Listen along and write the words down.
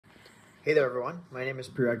Hey there everyone, my name is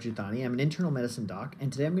Prerak Juthani. I'm an internal medicine doc,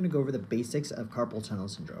 and today I'm going to go over the basics of carpal tunnel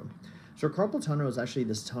syndrome. So carpal tunnel is actually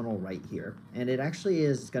this tunnel right here, and it actually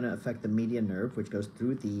is going to affect the median nerve, which goes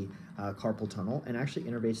through the carpal tunnel and actually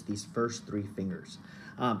innervates these first three fingers.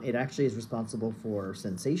 It actually is responsible for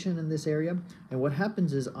sensation in this area, and what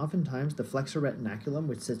happens is oftentimes the flexor retinaculum,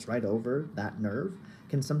 which sits right over that nerve,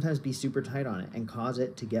 can sometimes be super tight on it and cause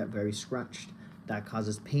it to get very scrunched. That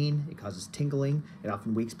causes pain, it causes tingling, it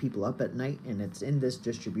often wakes people up at night, and it's in this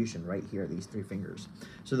distribution right here, these three fingers.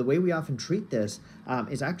 So the way we often treat this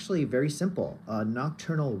is actually very simple, a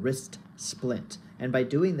nocturnal wrist splint. And by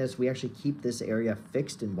doing this, we actually keep this area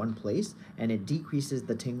fixed in one place, and it decreases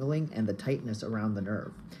the tingling and the tightness around the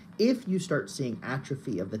nerve. If you start seeing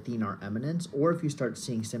atrophy of the thenar eminence, or if you start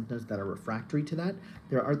seeing symptoms that are refractory to that,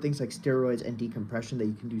 there are things like steroids and decompression that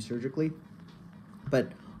you can do surgically.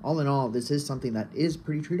 But all in all, this is something that is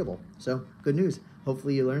pretty treatable. So good news.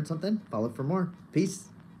 Hopefully you learned something. Follow for more. Peace.